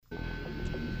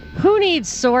Who needs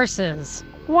sources?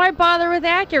 Why bother with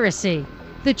accuracy?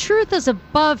 The truth is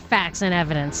above facts and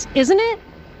evidence, isn't it?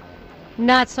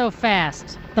 Not so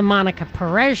fast. The Monica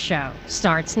Perez Show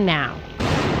starts now.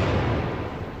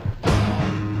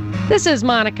 This is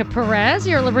Monica Perez,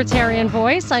 your libertarian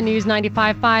voice on News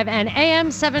 95.5 and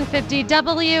AM 750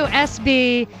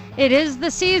 WSB. It is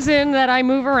the season that I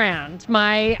move around.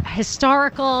 My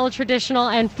historical, traditional,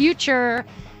 and future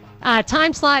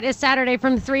time slot is Saturday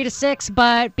from 3 to 6,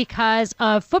 but because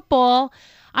of football,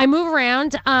 I move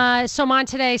around. So I'm on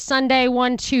today, Sunday,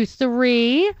 1, 2,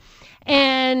 3.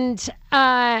 And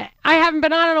I haven't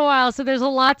been on in a while, so there's a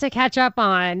lot to catch up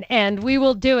on, and we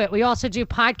will do it. We also do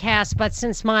podcasts, but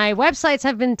since my websites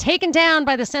have been taken down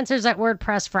by the censors at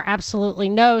WordPress for absolutely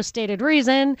no stated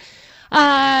reason,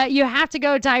 you have to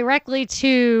go directly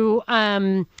to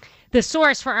the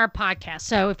source for our podcast.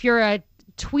 So if you're a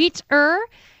tweeter,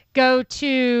 go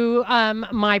to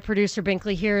my producer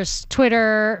Binkley here's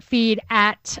Twitter feed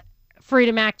at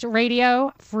Freedom Act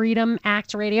Radio,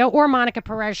 or Monica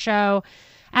Perez Show,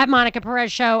 at Monica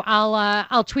Perez Show.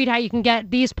 I'll tweet how you can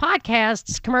get these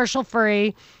podcasts commercial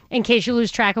free in case you lose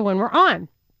track of when we're on.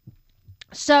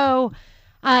 So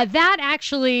that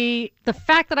actually, the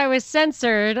fact that I was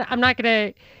censored, I'm not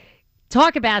going to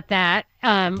talk about that,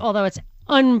 although it's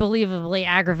unbelievably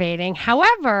aggravating.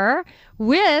 However,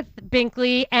 with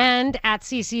Binkley and at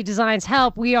CC Design's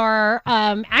help, we are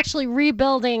actually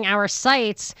rebuilding our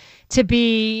sites to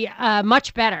be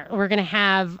much better. We're going to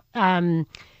have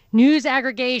news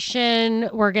aggregation.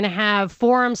 We're going to have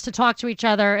forums to talk to each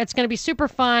other. It's going to be super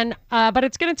fun, but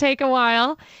it's going to take a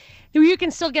while. You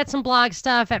can still get some blog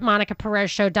stuff at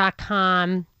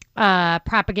monicaperezshow.com.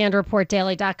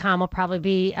 Propagandareportdaily.com will probably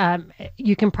be,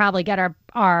 you can probably get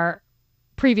our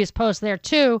previous post there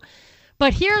too.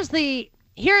 But here's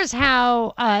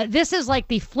how this is like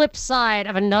the flip side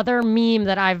of another meme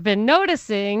that I've been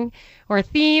noticing, or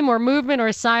theme, or movement, or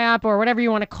psyop, or whatever you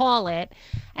want to call it,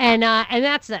 and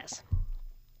that's this.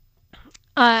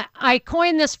 I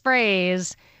coined this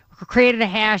phrase, created a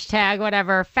hashtag,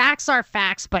 whatever. Facts are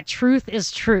facts, but truth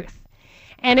is truth.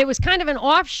 And it was kind of an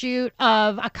offshoot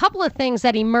of a couple of things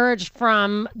that emerged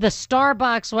from the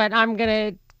Starbucks,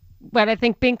 what I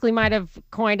think Binkley might have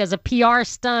coined as a PR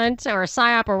stunt or a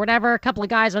psyop or whatever. A couple of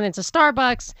guys went into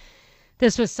Starbucks.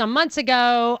 This was some months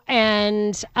ago,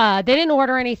 and they didn't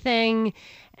order anything,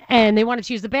 and they wanted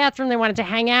to use the bathroom. They wanted to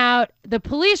hang out. The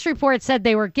police report said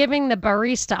they were giving the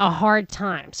barista a hard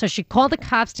time. So she called the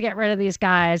cops to get rid of these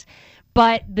guys,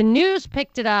 but the news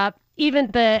picked it up.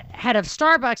 Even the head of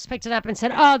Starbucks picked it up and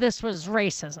said, oh, this was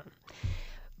racism.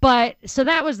 But so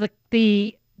that was the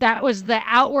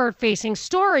outward-facing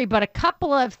story, but a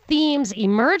couple of themes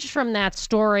emerged from that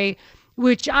story,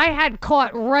 which I had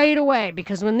caught right away,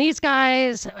 because when these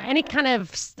guys, any kind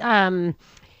of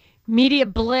media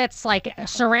blitz like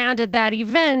surrounded that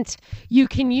event, you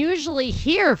can usually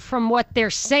hear from what they're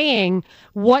saying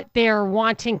what they're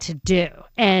wanting to do.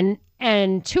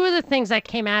 And two of the things that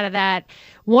came out of that,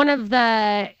 one of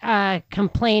the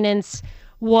complainants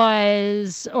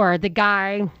was, or the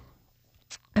guy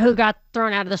who got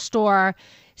thrown out of the store,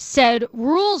 said,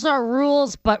 rules are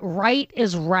rules, but right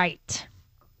is right.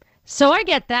 So I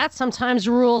get that. Sometimes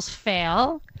rules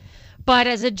fail. But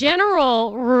as a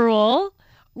general rule,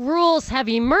 rules have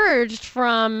emerged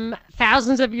from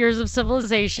thousands of years of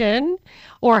civilization,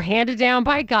 or handed down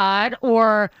by God,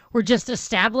 or were just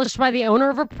established by the owner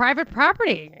of a private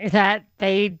property, that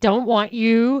they don't want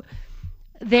you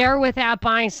there without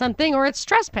buying something, or it's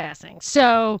trespassing.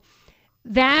 So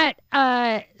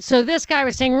so this guy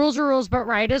was saying rules are rules, but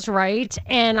right is right.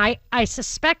 And I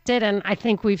suspected, and I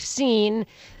think we've seen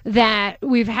that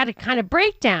we've had a kind of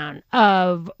breakdown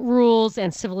of rules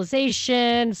and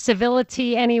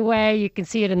civility anyway. You can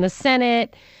see it in the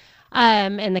Senate,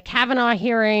 and the Kavanaugh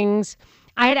hearings.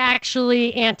 I had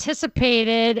actually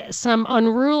anticipated some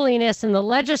unruliness in the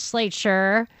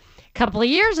legislature a couple of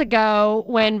years ago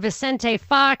when Vicente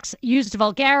Fox used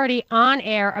vulgarity on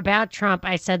air about Trump.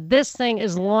 I said, this thing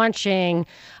is launching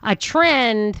a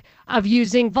trend of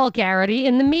using vulgarity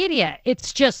in the media.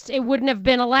 It's just, it wouldn't have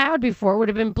been allowed before. It would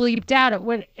have been bleeped out.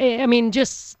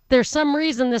 There's some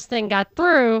reason this thing got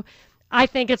through. I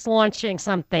think it's launching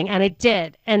something, and it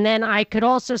did. And then I could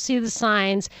also see the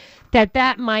signs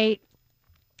that might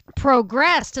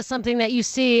progress to something that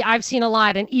I've seen a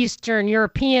lot in Eastern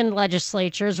European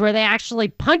legislatures, where they actually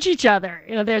punch each other.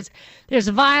 There's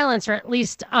violence, or at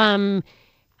least a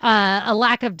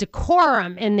lack of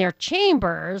decorum in their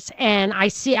chambers. And I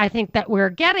think that we're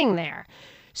getting there.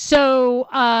 So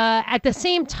at the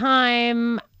same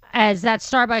time as that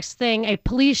Starbucks thing, a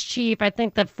police chief, I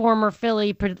think the former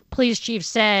Philly police chief,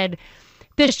 said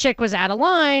this chick was out of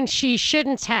line. She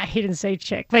shouldn't have, he didn't say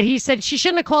chick, but he said she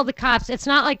shouldn't have called the cops. It's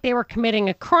not like they were committing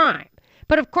a crime.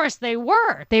 But of course they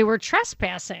were. They were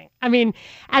trespassing. I mean,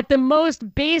 at the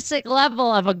most basic level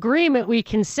of agreement, we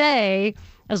can say,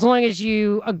 as long as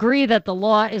you agree that the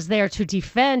law is there to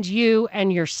defend you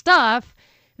and your stuff,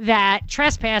 that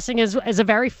trespassing is a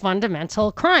very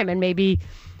fundamental crime, and maybe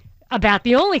about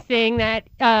the only thing that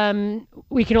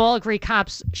we can all agree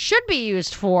cops should be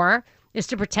used for is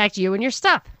to protect you and your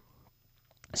stuff.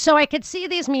 So I could see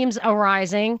these memes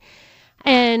arising,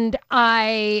 and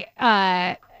I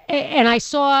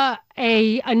saw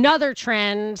another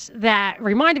trend that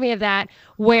reminded me of that,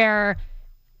 where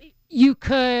you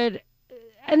could,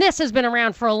 and this has been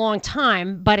around for a long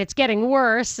time, but it's getting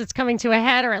worse. It's coming to a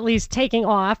head, or at least taking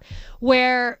off,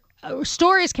 where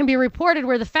stories can be reported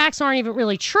where the facts aren't even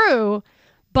really true,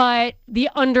 but the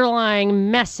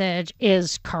underlying message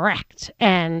is correct,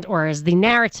 or is the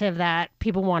narrative that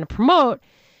people want to promote.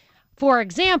 For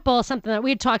example, something that we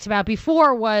had talked about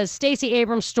before was Stacey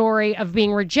Abrams' story of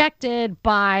being rejected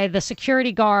by the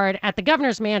security guard at the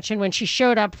governor's mansion when she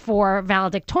showed up for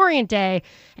valedictorian day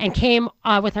and came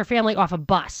with her family off a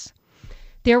bus.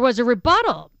 There was a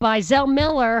rebuttal by Zell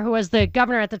Miller, who was the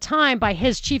governor at the time, by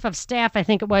his chief of staff, I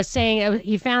think it was, saying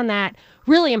he found that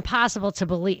really impossible to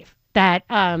believe, that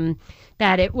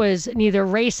it was neither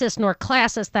racist nor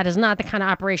classist. That is not the kind of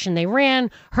operation they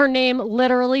ran. Her name,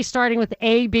 literally starting with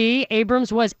AB,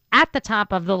 Abrams, was at the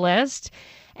top of the list,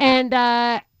 and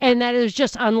that it was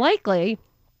just unlikely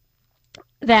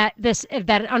that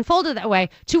it unfolded that way.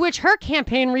 To which her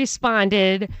campaign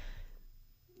responded,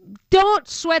 "Don't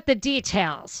sweat the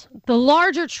details. The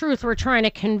larger truth we're trying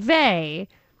to convey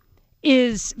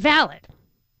is valid."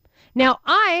 Now,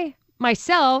 I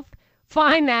myself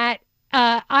find that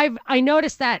I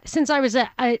noticed that since I was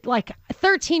like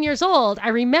 13 years old. I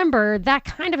remember that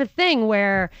kind of a thing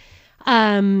where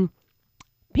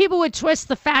people would twist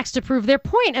the facts to prove their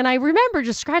point. And I remember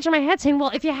just scratching my head saying,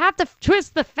 well, if you have to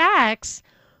twist the facts,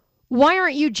 why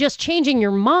aren't you just changing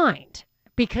your mind?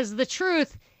 Because the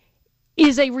truth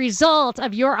is a result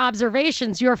of your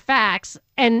observations, your facts,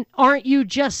 and aren't you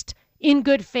just in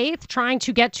good faith trying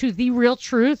to get to the real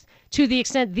truth to the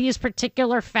extent these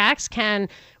particular facts can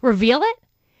reveal it?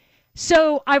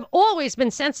 So I've always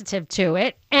been sensitive to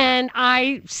it, and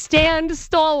I stand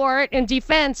stalwart in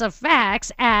defense of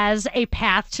facts as a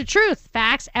path to truth.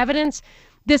 Facts, evidence,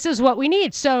 this is what we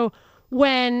need. So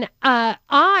when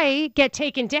I get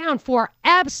taken down for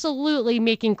absolutely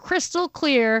making crystal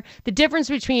clear the difference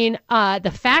between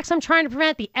the facts I'm trying to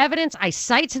prevent, the evidence, I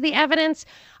cite to the evidence,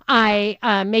 I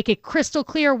make it crystal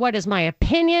clear what is my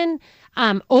opinion.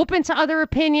 I'm open to other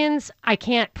opinions. I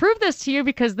can't prove this to you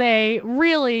because they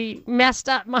really messed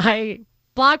up my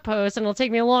blog posts, and it'll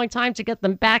take me a long time to get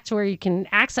them back to where you can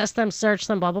access them, search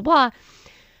them, blah, blah, blah.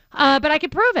 But I can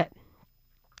prove it.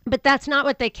 But that's not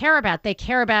what they care about. They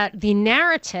care about the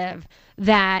narrative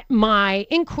that my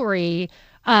inquiry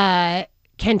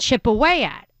can chip away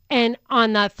at. And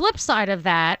on the flip side of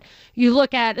that, you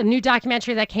look at a new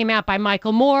documentary that came out by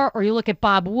Michael Moore, or you look at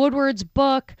Bob Woodward's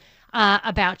book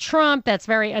about Trump that's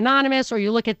very anonymous, or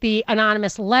you look at the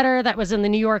anonymous letter that was in the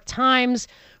New York Times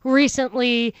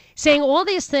recently saying all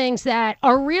these things that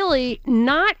are really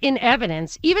not in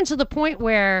evidence, even to the point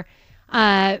where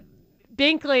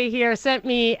Binkley here sent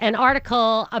me an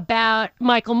article about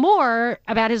Michael Moore,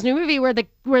 about his new movie, where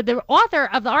the author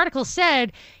of the article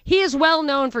said he is well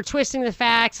known for twisting the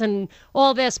facts and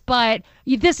all this, but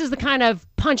this is the kind of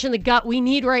punch in the gut we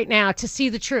need right now to see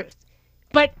the truth.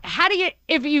 But how do you,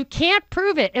 if you can't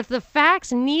prove it, if the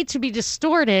facts need to be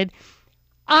distorted,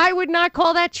 I would not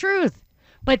call that truth.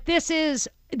 But this is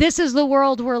the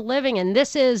world we're living in.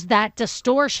 This is that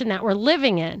distortion that we're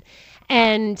living in.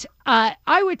 And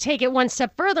I would take it one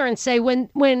step further and say when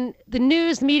the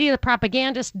news, the media, the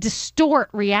propagandists distort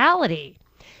reality,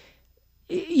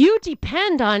 you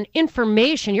depend on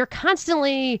information. You're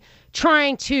constantly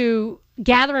trying to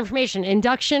gather information,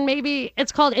 induction, maybe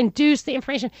it's called, induce the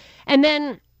information, and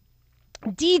then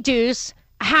deduce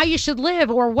how you should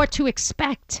live or what to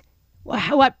expect,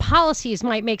 what policies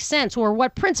might make sense, or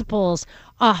what principles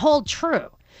hold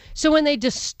true. So when they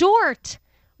distort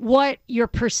what you're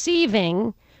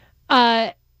perceiving,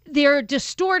 they're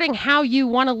distorting how you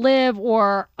want to live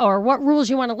or what rules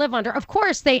you want to live under. Of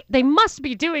course, they must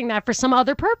be doing that for some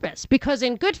other purpose, because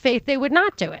in good faith, they would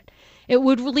not do it. It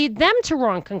would lead them to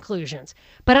wrong conclusions.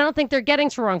 But I don't think they're getting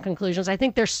to wrong conclusions. I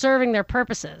think they're serving their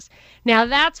purposes. Now,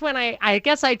 that's when I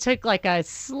guess I took like a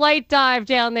slight dive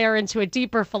down there into a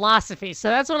deeper philosophy. So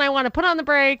that's when I want to put on the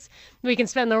brakes. We can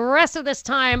spend the rest of this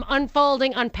time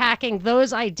unfolding, unpacking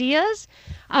those ideas.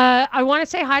 I want to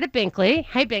say hi to Binkley.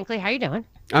 Hey, Binkley, how you doing?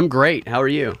 I'm great. How are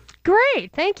you?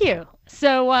 Great, thank you.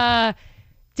 So,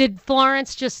 did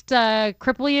Florence just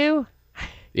cripple you?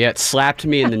 Yeah, it slapped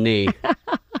me in the knee.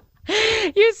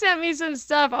 You sent me some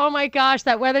stuff. Oh my gosh,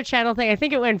 that Weather Channel thing. I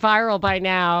think it went viral by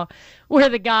now, where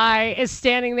the guy is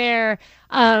standing there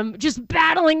just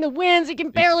battling the winds. He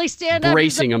can barely stand up.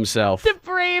 Bracing himself. The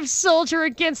brave soldier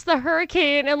against the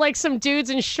hurricane. And like some dudes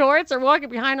in shorts are walking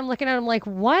behind him looking at him like,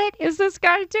 what is this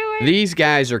guy doing? These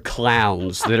guys are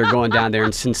clowns that are going down there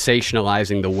and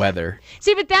sensationalizing the weather.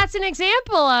 See, but that's an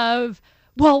example of,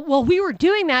 well, we were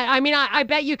doing that. I mean, I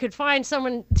bet you could find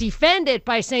someone defend it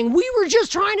by saying, we were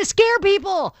just trying to scare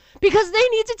people because they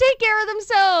need to take care of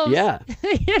themselves. Yeah.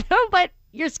 But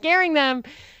you're scaring them.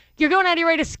 You're going out of your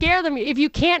way to scare them. If you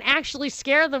can't actually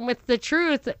scare them with the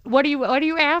truth, what are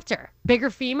you after? Bigger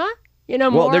FEMA?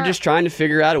 More? Well, they're just trying to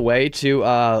figure out a way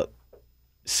to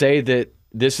say that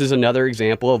this is another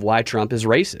example of why Trump is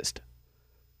racist.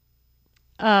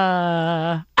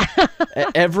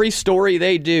 Every story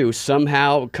they do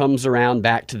somehow comes around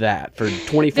back to that for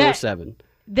 24/7.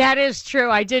 That is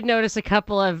true. I did notice a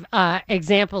couple of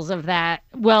examples of that.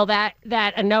 Well, that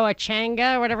Anoa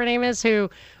Changa, whatever her name is,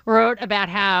 who wrote about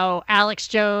how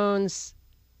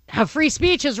free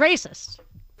speech is racist.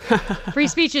 Free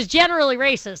speech is generally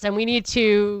racist, and we need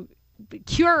to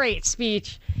curate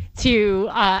speech to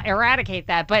eradicate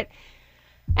that. But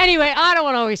anyway, I don't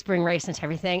want to always bring race into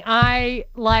everything. I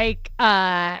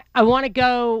want to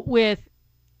go with,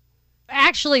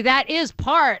 actually, that is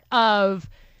part of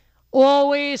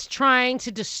always trying to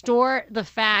distort the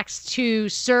facts to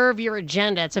serve your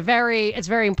agenda. It's a very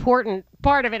important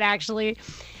part of it, actually.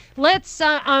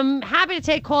 I'm happy to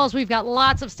take calls. We've got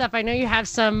lots of stuff. I know you have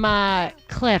some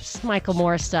clips, Michael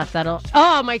Moore stuff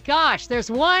oh my gosh, there's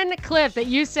one clip that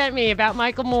you sent me about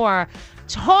Michael Moore.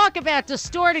 Talk about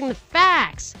distorting the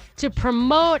facts to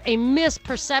promote a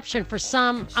misperception for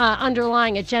some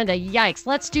underlying agenda. Yikes.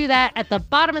 Let's do that at the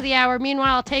bottom of the hour.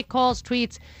 Meanwhile, I'll take calls,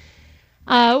 tweets.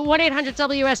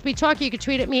 1-800-WSB-TALK. You can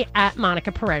tweet at me at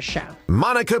Monica Perez Show.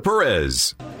 Monica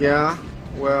Perez. Yeah,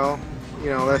 well,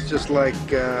 that's just like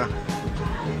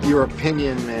your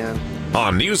opinion, man.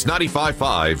 On News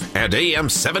 95.5 and AM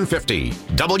 750,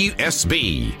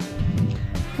 WSB.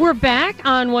 We're back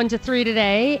on 1 to 3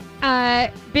 today.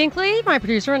 Binkley, my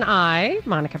producer, and I,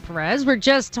 Monica Perez, we're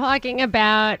just talking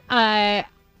about, I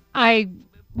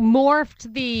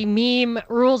morphed the meme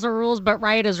rules are rules, but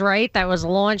right is right that was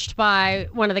launched by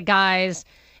one of the guys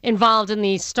involved in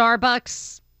the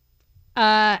Starbucks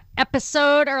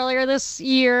episode earlier this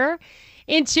year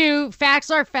into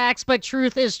facts are facts, but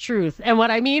truth is truth. And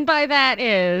what I mean by that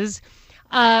is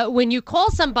when you call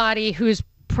somebody who's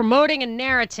promoting a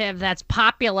narrative that's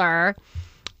popular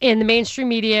in the mainstream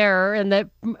media or in the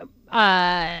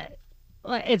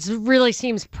it really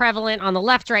seems prevalent on the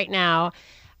left right now,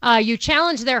 you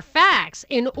challenge their facts.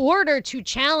 In order to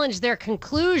challenge their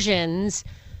conclusions,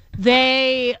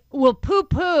 they will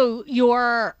poo-poo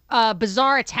your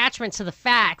bizarre attachment to the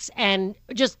facts and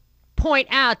just point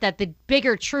out that the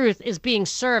bigger truth is being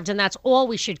served, and that's all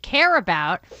we should care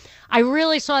about. I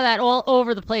really saw that all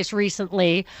over the place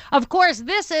recently. Of course,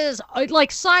 this is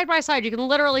like side by side. You can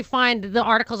literally find the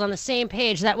articles on the same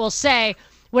page that will say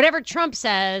whatever Trump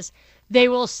says. They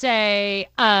will say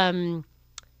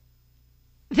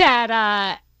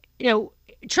that,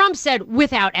 Trump said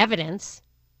without evidence,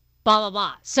 blah, blah,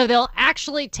 blah. So they'll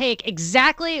actually take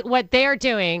exactly what they're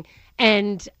doing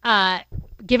and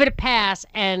give it a pass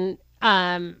and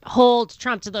hold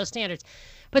Trump to those standards.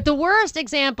 But the worst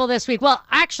example this week, well,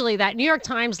 actually, that New York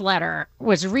Times letter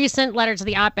was a recent letter to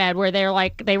the op-ed where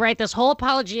they write this whole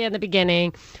apology in the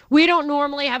beginning. We don't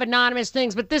normally have anonymous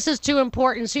things, but this is too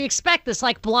important. So you expect this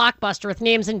like Blockbuster with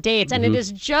names and dates. And it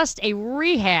is just a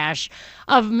rehash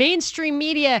of mainstream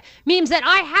media memes that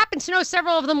I happen to know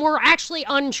several of them were actually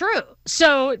untrue.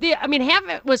 So, half of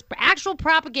it was actual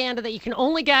propaganda that you can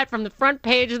only get from the front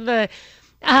page of the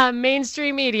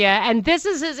mainstream media, and this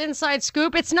is his inside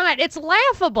scoop. It's not. It's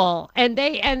laughable. And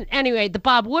anyway, the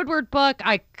Bob Woodward book.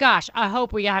 I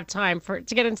hope we have time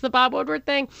to get into the Bob Woodward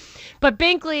thing. But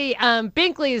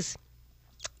Binkley's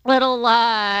little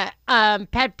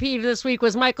pet peeve this week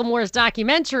was Michael Moore's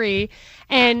documentary,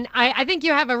 and I think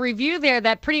you have a review there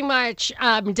that pretty much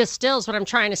distills what I'm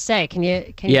trying to say. Can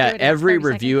you? Yeah, do it every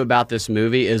review about this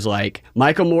movie is like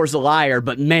Michael Moore's a liar,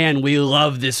 but man, we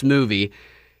love this movie.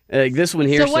 This one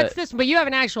here. So what's this? But you have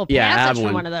an actual passage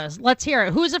from one of those. Let's hear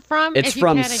it. Who's it from? It's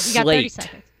from Slate.com.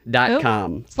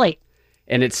 Slate.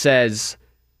 And it says,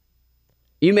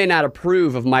 you may not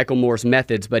approve of Michael Moore's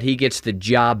methods, but he gets the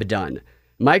job done.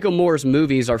 Michael Moore's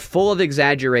movies are full of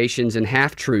exaggerations and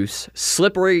half-truths,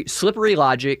 slippery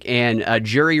logic, and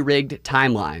jury-rigged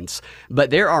timelines.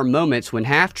 But there are moments when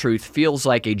half-truth feels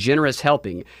like a generous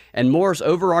helping, and Moore's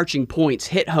overarching points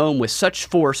hit home with such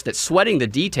force that sweating the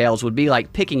details would be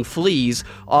like picking fleas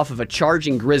off of a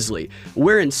charging grizzly.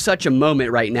 We're in such a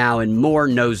moment right now, and Moore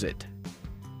knows it.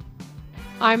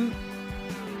 I'm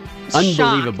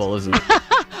unbelievable, isn't it?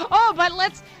 Oh, but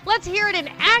let's hear it in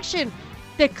action.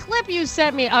 The clip you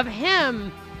sent me of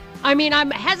him, I mean, I'm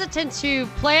hesitant to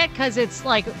play it because it's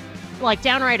like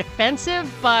downright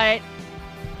offensive, but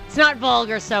it's not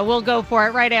vulgar, so we'll go for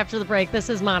it right after the break. This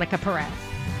is Monica Perez.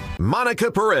 Monica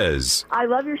Perez. I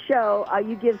love your show.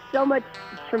 You give so much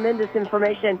tremendous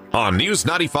information. On News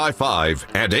 95.5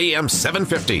 and AM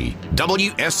 750,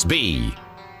 WSB.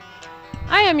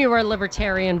 I am your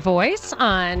libertarian voice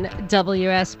on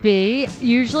WSB.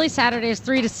 Usually Saturdays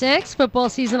 3 to 6. Football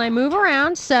season, I move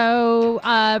around. So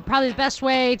probably the best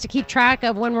way to keep track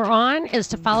of when we're on is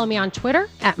to follow me on Twitter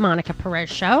at Monica Perez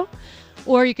Show.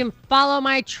 Or you can follow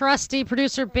my trusty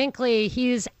producer, Binkley.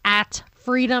 He's at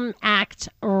Freedom Act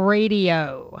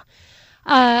Radio.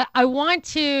 I want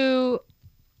to...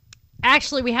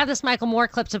 Actually, we have this Michael Moore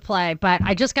clip to play, but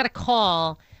I just got a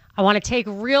call. I want to take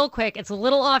real quick. It's a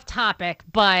little off topic,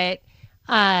 but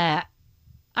I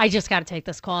just got to take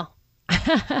this call.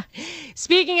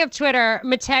 Speaking of Twitter,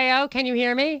 Mateo, can you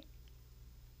hear me?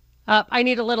 I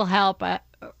need a little help.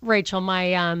 Rachel,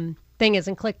 my thing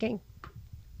isn't clicking.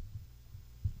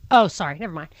 Oh, sorry.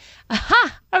 Never mind.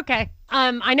 Okay.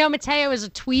 I know Mateo is a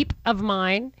tweep of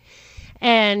mine,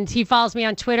 and he follows me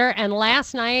on Twitter. And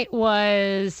last night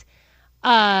was...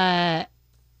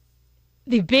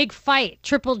 the big fight,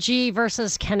 Triple G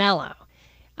versus Canelo.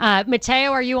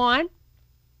 Mateo, are you on?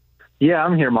 Yeah,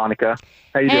 I'm here, Monica.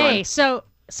 How you doing? Hey, so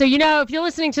you know, if you're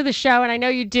listening to the show, and I know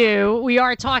you do, we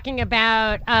are talking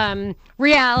about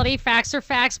reality, facts are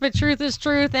facts, but truth is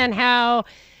truth, and how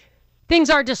things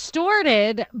are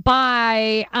distorted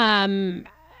by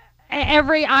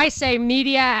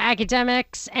media,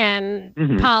 academics,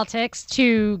 and politics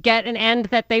to get an end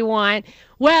that they want.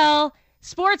 Well,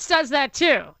 sports does that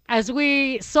too. As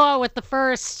we saw with the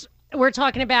first, we're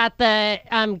talking about the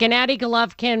Gennady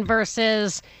Golovkin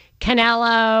versus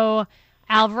Canelo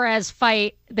Alvarez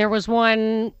fight. There was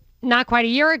one not quite a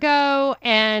year ago,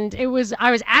 and I was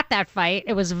at that fight.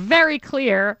 It was very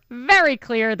clear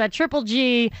that Triple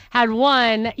G had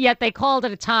won, yet they called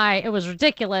it a tie. It was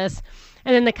ridiculous.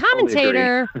 And then the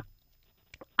commentator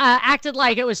acted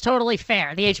like it was totally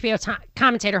fair. The HBO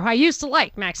commentator, who I used to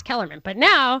like, Max Kellerman, but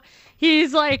now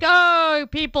he's like, oh,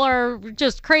 people are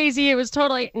just crazy. It was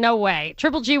totally no way.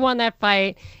 Triple G won that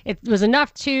fight. It was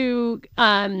enough to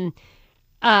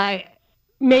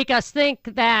make us think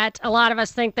that, a lot of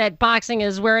us think that boxing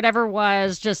is where it ever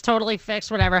was, just totally fixed,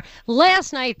 whatever.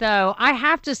 Last night, though, I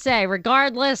have to say,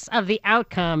 regardless of the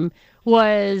outcome,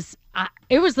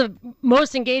 it was the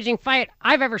most engaging fight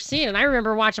I've ever seen. And I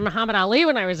remember watching Muhammad Ali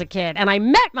when I was a kid, and I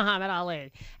met Muhammad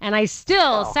Ali, and I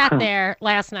still sat there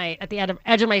last night at the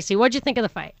edge of my seat. What'd you think of the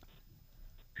fight?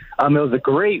 It was a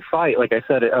great fight. Like I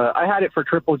said, I had it for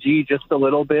Triple G just a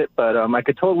little bit, but I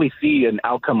could totally see an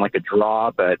outcome like a draw.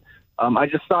 But I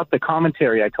just thought the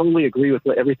commentary, I totally agree with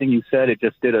everything you said. It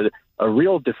just did a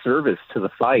real disservice to the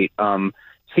fight.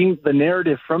 Seemed the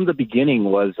narrative from the beginning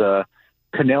was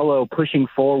Canelo pushing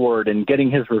forward and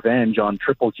getting his revenge on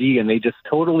Triple G, and they just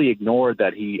totally ignored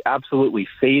that he absolutely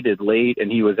faded late, and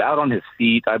he was out on his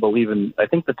feet, I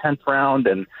think the 10th round,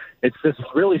 and it's just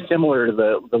really similar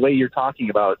to the way you're talking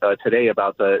about today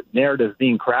about the narrative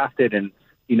being crafted and,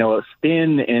 you know, a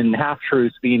spin and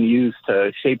half-truths being used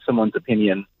to shape someone's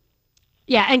opinion.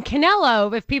 Yeah, and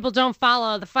Canelo, if people don't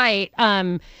follow the fight,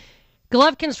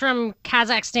 Golovkin's from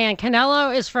Kazakhstan.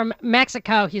 Canelo is from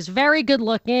Mexico. He's very good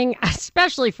looking,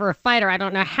 especially for a fighter. I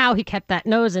don't know how he kept that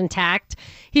nose intact.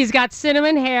 He's got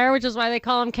cinnamon hair, which is why they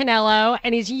call him Canelo,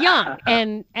 and he's young.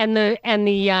 and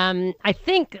the I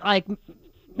think like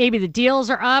maybe the deals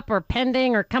are up or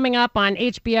pending or coming up on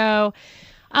HBO.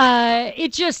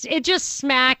 It just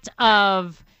smacked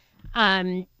of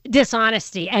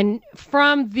dishonesty, and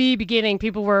from the beginning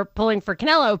people were pulling for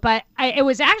Canelo, but it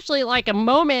was actually like a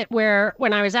moment where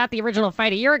when I was at the original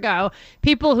fight a year ago,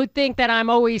 people who think that I'm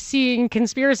always seeing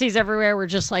conspiracies everywhere were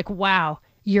just like, wow,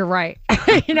 you're right.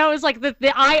 You know, it was like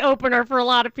the eye-opener for a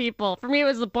lot of people. For me, it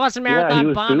was the Boston Marathon he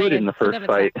was bombing. Booed in the first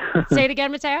fight. Say it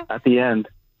again, Mateo? At the end.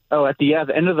 Oh, at the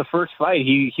end of the first fight,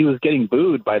 he was getting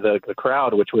booed by the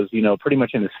crowd, which was, you know, pretty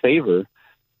much in his favor.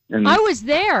 And I was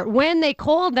there when they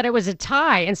called that it was a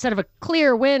tie instead of a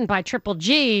clear win by Triple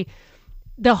G.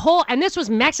 and this was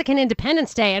Mexican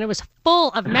Independence Day, and it was full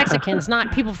of Mexicans,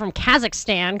 not people from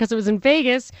Kazakhstan, because it was in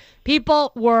Vegas.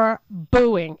 People were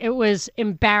booing. It was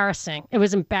embarrassing.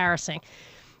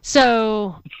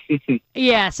 So,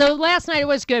 yeah, so last night it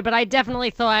was good, but I definitely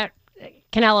thought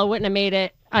Canelo wouldn't have made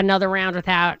it another round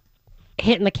without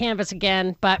hitting the canvas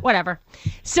again, but whatever.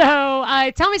 So,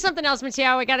 tell me something else,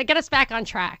 Mateo. We got to get us back on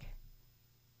track.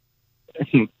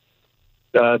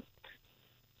 Well,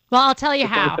 I'll tell you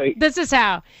how. This is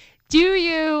how. Do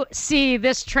you see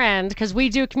this trend? Because we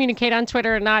do communicate on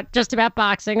Twitter, not just about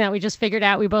boxing. That we just figured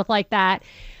out. We both like that.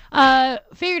 That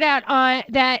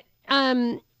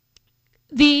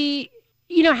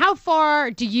how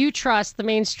far do you trust the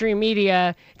mainstream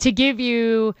media to give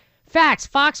you facts,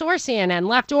 Fox or CNN,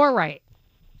 left or right?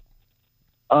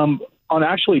 On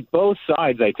actually both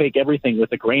sides, I take everything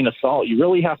with a grain of salt. You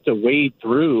really have to wade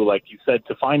through, like you said,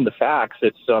 to find the facts.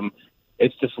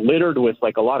 It's just littered with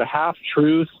like a lot of half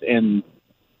truths and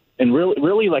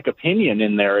really like opinion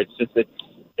in there. It's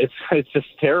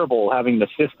just terrible having to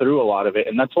sift through a lot of it,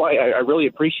 and that's why I really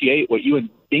appreciate what you and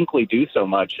Binkley do so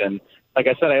much. And like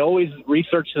I said, I always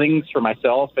research things for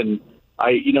myself, and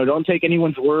I don't take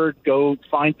anyone's word. Go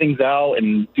find things out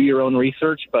and do your own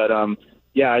research. But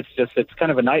it's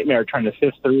kind of a nightmare trying to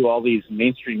sift through all these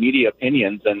mainstream media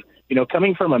opinions. And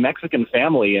coming from a Mexican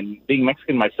family and being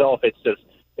Mexican myself,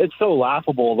 it's so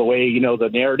laughable the way, the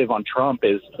narrative on Trump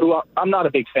is, who I'm not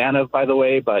a big fan of, by the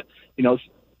way, but,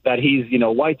 that he's,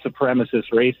 white supremacist,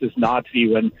 racist, Nazi,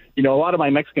 when, a lot of my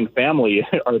Mexican family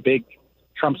are big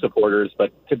Trump supporters.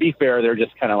 But to be fair, they're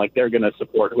just kind of like, they're going to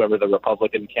support whoever the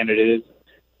Republican candidate is.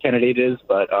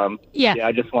 But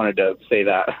I just wanted to say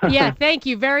that. Yeah, thank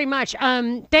you very much.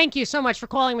 Thank you so much for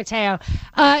calling, Mateo.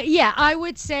 I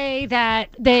would say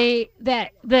that the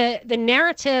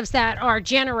narratives that are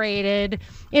generated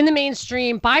in the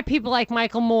mainstream by people like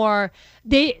Michael Moore,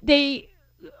 they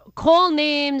call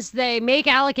names, they make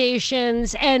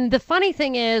allegations, and the funny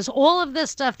thing is, all of this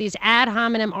stuff, these ad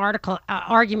hominem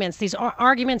arguments, these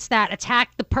arguments that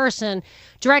attack the person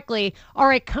directly,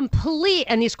 are a complete,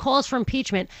 and these calls for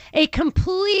impeachment, a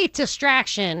complete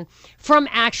distraction from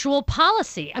actual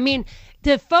policy. I mean,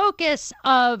 the focus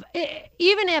of,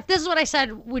 even if, this is what I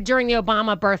said during the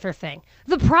Obama birther thing,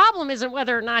 the problem isn't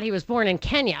whether or not he was born in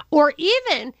Kenya, or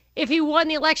even if he won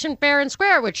the election fair and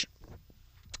square, which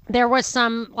there was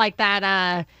some, like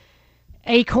that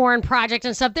Acorn project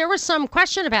and stuff, there was some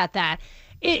question about that.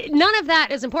 None of that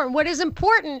is important. What is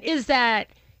important is that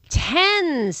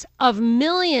tens of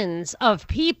millions of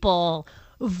people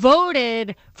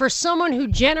voted for someone who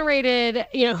generated,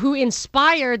 who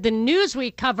inspired the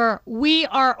Newsweek cover, "We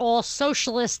are all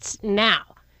socialists now."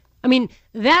 I mean,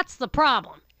 that's the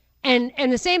problem. And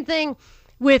the same thing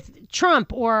with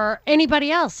Trump or anybody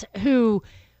else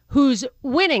who's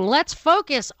winning. Let's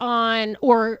focus on,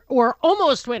 or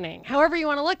almost winning, however you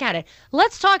want to look at it.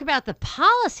 Let's talk about the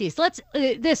policies.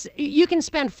 You can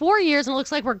spend 4 years, and it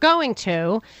looks like we're going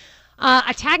to,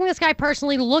 attacking this guy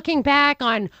personally, looking back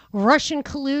on Russian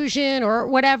collusion or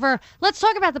whatever. Let's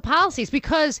talk about the policies,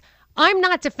 because I'm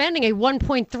not defending a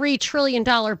 $1.3 trillion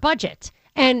budget.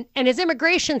 And his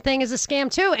immigration thing is a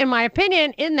scam too, in my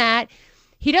opinion, in that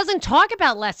he doesn't talk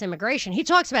about less immigration. He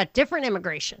talks about different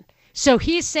immigration. So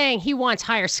he's saying he wants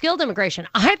higher skilled immigration.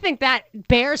 I think that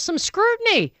bears some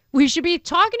scrutiny. We should be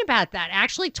talking about that.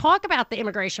 Actually talk about the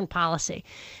immigration policy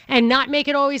and not make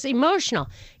it always emotional.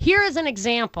 Here is an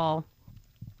example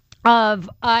of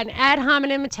an ad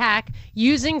hominem attack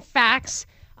using facts,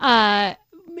 the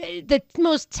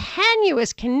most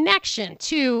tenuous connection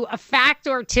to a fact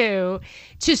or two,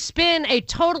 to spin a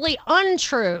totally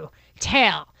untrue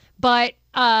tale. But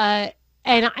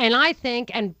and I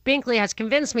think, and Binkley has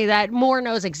convinced me, that Moore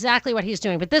knows exactly what he's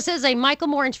doing. But this is a Michael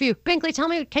Moore interview. Binkley,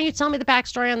 can you tell me the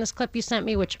backstory on this clip you sent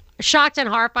me, which shocked and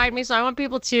horrified me? So I want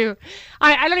people to,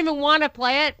 I don't even want to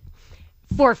play it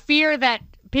for fear that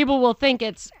people will think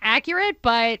it's accurate,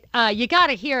 but you got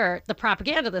to hear the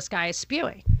propaganda this guy is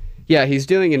spewing. Yeah, he's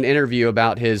doing an interview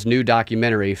about his new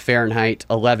documentary, Fahrenheit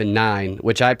 11/9,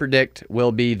 which I predict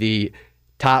will be the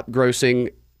top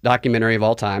grossing documentary of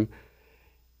all time.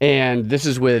 And this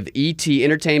is with ET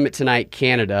Entertainment Tonight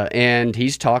Canada, and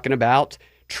he's talking about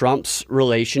Trump's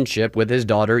relationship with his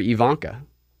daughter, Ivanka.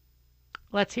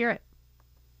 Let's hear it.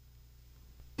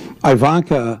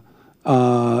 Ivanka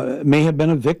may have been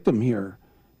a victim here.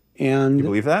 And you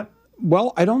believe that?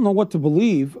 Well, I don't know what to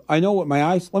believe. I know what my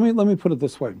eyes... Let me put it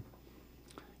this way.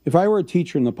 If I were a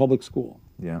teacher in the public school,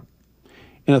 yeah,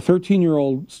 and a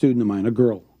 13-year-old student of mine, a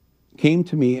girl, came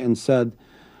to me and said,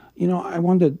 I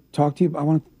wanted to talk to you. I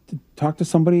want to talk to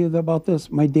somebody about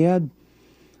this. My dad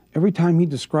every time he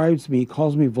describes me, he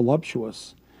calls me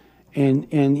voluptuous. And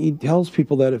he tells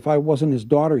people that if I wasn't his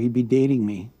daughter, he'd be dating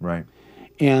me. Right.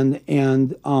 And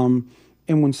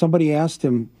when somebody asked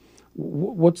him,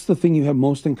 what's the thing you have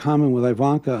most in common with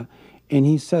Ivanka? And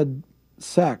he said,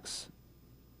 sex.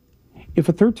 If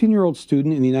a 13-year-old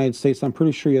student in the United States, I'm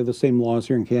pretty sure you have the same laws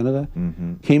here in Canada,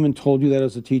 came and told you that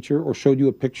as a teacher or showed you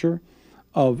a picture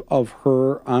of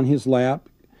her on his lap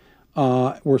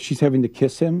where she's having to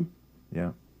kiss him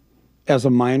as a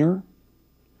minor,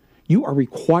 you are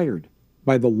required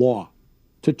by the law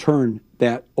to turn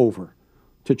that over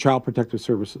to Child Protective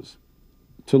Services,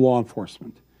 to law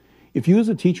enforcement. If you as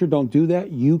a teacher don't do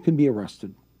that, you can be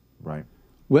arrested. Right.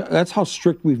 Well, that's how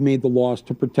strict we've made the laws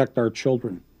to protect our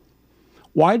children.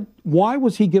 Why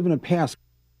was he given a pass?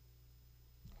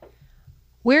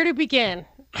 Where to begin?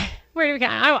 Where to begin?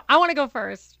 I want to go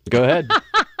first. Go ahead.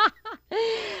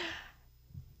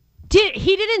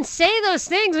 He didn't say those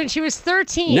things when she was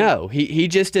 13. No, he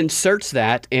just inserts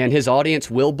that, and his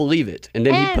audience will believe it. And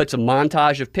then he puts a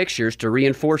montage of pictures to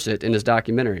reinforce it in his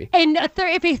documentary. And if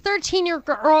a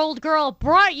 13-year-old girl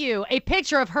brought you a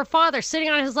picture of her father sitting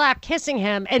on his lap kissing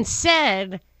him and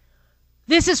said,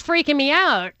 this is freaking me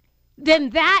out,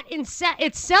 then that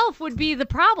itself would be the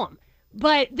problem.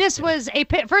 But this was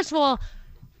first of all,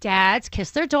 dads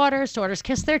kiss their daughters, daughters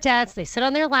kiss their dads, they sit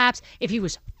on their laps. If he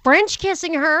was French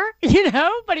kissing her,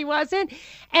 but he wasn't.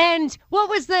 And what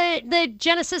was the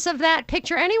genesis of that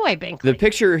picture anyway, Binkley? The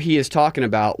picture he is talking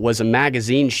about was a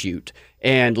magazine shoot.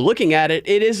 And looking at it,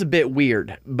 it is a bit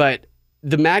weird. But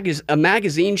a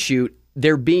magazine shoot,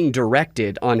 they're being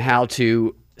directed on how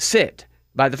to sit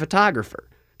by the photographer.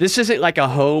 This isn't like a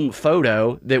home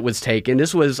photo that was taken.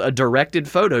 This was a directed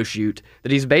photo shoot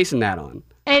that he's basing that on.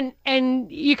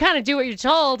 And you kind of do what you're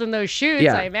told in those shoots,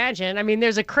 I imagine. I mean,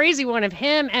 there's a crazy one of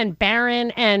him and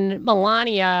Barron and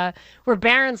Melania where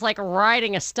Barron's like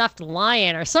riding a stuffed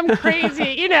lion or some crazy,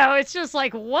 it's just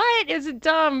like, what? It's a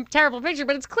dumb, terrible picture,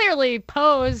 but it's clearly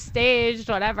posed, staged,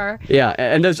 whatever. Yeah,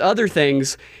 and those other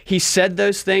things, he said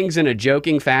those things in a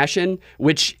joking fashion,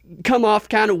 which come off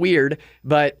kind of weird,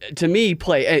 but to me,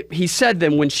 he said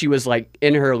them when she was like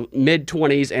in her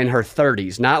mid-20s and her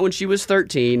 30s, not when she was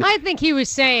 13. I think he was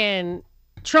saying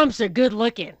Trump's are good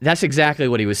looking. That's exactly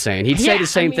what he was saying. He'd say the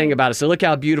same thing about us. So look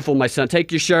how beautiful my son.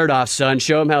 Take your shirt off, son.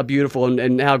 Show him how beautiful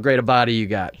and how great a body you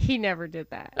got. He never did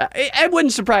that. It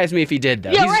wouldn't surprise me if he did,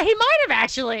 though. Yeah, right. He might have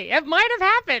actually. It might have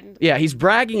happened. Yeah, he's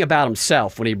bragging about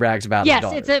himself when he brags about his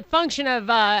daughter. Yes, it's a function of,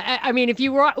 if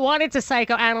you wanted to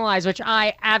psychoanalyze, which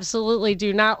I absolutely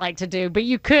do not like to do, but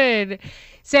you could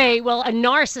say, well, a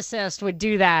narcissist would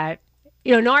do that.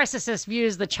 Narcissist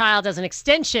views the child as an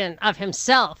extension of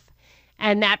himself.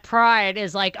 And that pride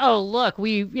is like, oh, look,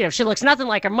 she looks nothing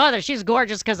like her mother. She's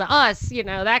gorgeous because of us,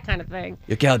 that kind of thing.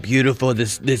 Look how beautiful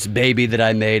this baby that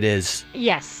I made is.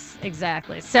 Yes,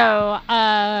 exactly. So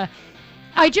I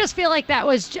just feel like that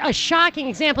was a shocking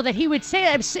example that he would say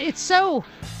that. It's so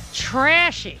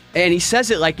trashy. And he says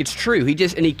it like it's true.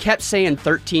 He kept saying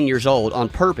 13 years old on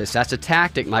purpose. That's a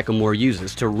tactic Michael Moore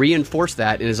uses to reinforce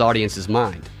that in his audience's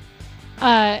mind.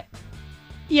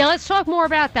 Yeah, let's talk more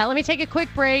about that. Let me take a quick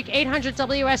break. 800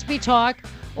 WSB Talk,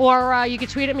 or you can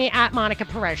tweet at me at Monica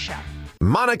Perez Show.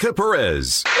 Monica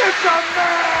Perez. It's a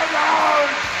madhouse!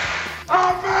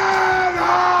 A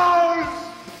madhouse!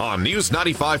 On News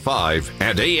 95.5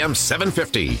 and AM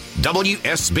 750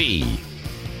 WSB.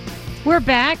 We're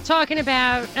back talking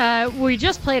about, we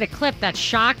just played a clip that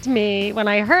shocked me when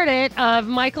I heard it of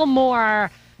Michael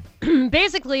Moore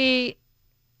basically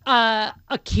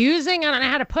accusing, I don't know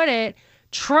how to put it,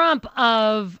 Trump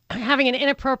of having an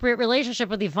inappropriate relationship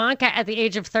with Ivanka at the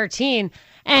age of 13.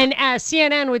 And as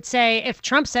CNN would say, if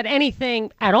Trump said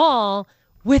anything at all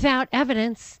without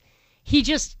evidence, he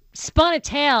just spun a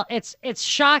tale. It's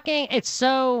shocking. It's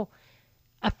so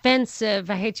offensive.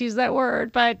 I hate to use that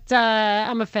word, but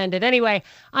I'm offended. Anyway,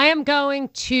 I am going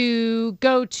to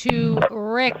go to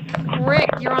Rick.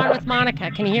 Rick, you're on with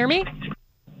Monica. Can you hear me?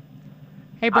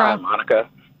 Hey, bro. Hi, Monica.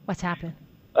 What's happening?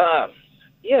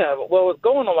 Yeah, well,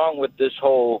 going along with this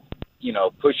whole,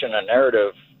 pushing a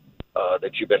narrative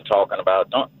that you've been talking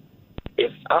about, I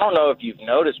don't know if you've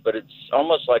noticed, but it's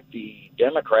almost like the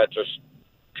Democrats are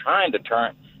trying to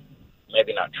turn,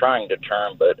 maybe not trying to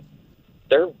turn, but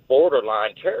they're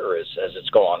borderline terrorists as it's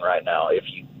going right now, if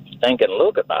you think and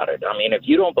look about it. I mean, if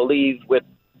you don't believe with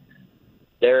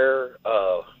their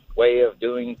way of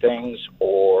doing things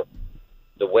or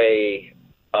the way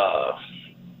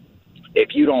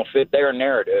if you don't fit their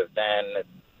narrative, then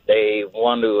they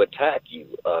want to attack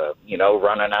you,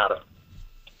 running out of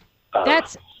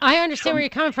I understand where you're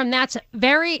coming from. That's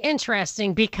very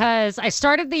interesting because I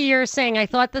started the year saying I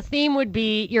thought the theme would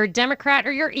be you're a Democrat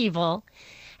or you're evil.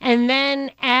 And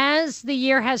then as the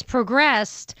year has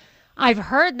progressed, I've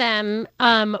heard them.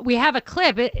 We have a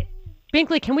clip.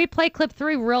 Binkley, can we play clip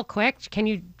 3 real quick? Can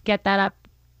you get that up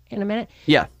in a minute?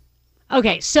 Yeah.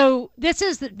 Okay, so this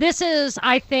is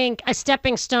I think a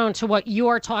stepping stone to what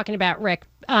you're talking about, Rick.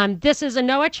 This is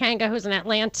Anoa Changa, who's an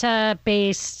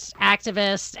Atlanta-based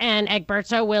activist, and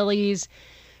Egberto Willies,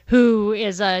 who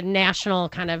is a national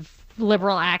kind of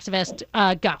liberal activist.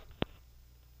 Go.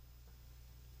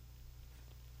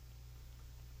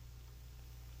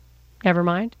 Never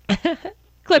mind.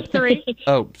 Clip 3.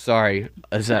 Oh, sorry.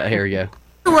 Here we go.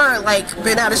 We were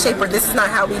been out of shape, or this is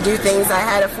not how we do things. I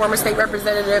had a former state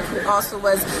representative who also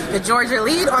was the Georgia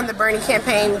lead on the Bernie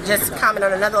campaign just comment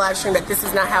on another live stream that this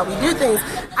is not how we do things.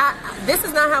 This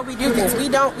is not how we do things.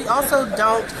 We also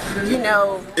don't,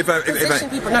 position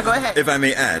people. No, go ahead. If I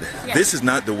may add, This is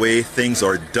not the way things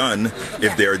are done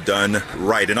if they're done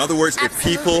right. In other words, if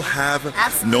people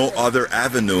have no other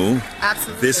avenue,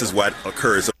 this is what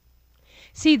occurs.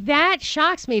 See, that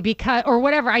shocks me because, or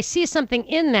whatever, I see something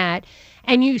in that.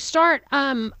 And you start,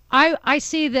 I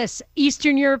see this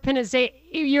Eastern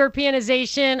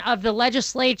Europeanization of the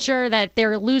legislature, that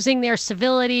they're losing their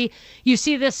civility. You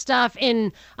see this stuff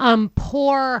in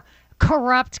poor,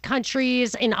 corrupt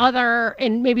countries, in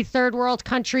maybe third world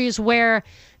countries where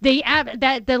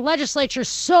that the legislature is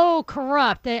so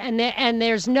corrupt and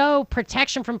there's no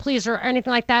protection from police or anything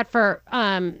like that for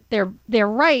their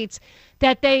rights,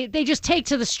 that they just take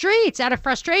to the streets out of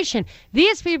frustration.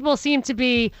 These people seem to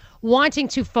be wanting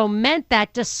to foment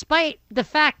that, despite the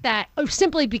fact that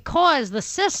simply because the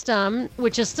system,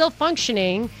 which is still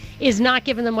functioning, is not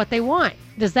giving them what they want.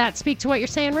 Does that speak to what you're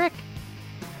saying, Rick?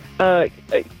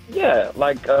 Yeah,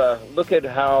 look at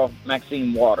how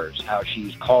Maxine Waters, how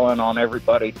she's calling on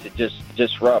everybody to just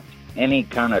disrupt any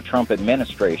kind of Trump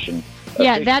administration.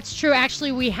 Yeah, that's true.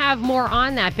 Actually, we have more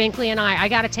on that, Binkley and I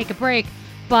got to take a break,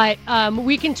 but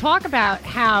we can talk about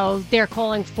how they're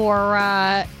calling for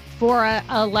a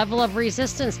level of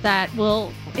resistance that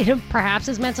will perhaps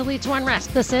is meant to lead to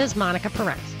unrest. This is Monica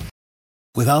Perez.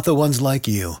 Without the ones like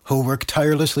you, who work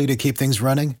tirelessly to keep things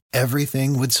running,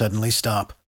 everything would suddenly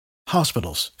stop.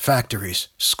 Hospitals, factories,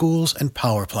 schools, and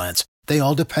power plants, they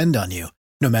all depend on you.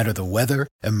 No matter the weather,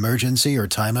 emergency, or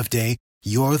time of day,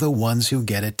 you're the ones who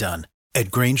get it done.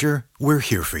 At Grainger, we're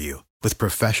here for you with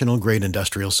professional-grade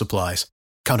industrial supplies.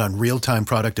 Count on real-time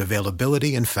product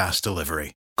availability and fast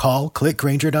delivery. Call, click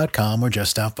Grainger.com, or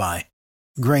just stop by.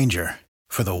 Grainger,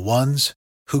 for the ones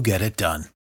who get it done.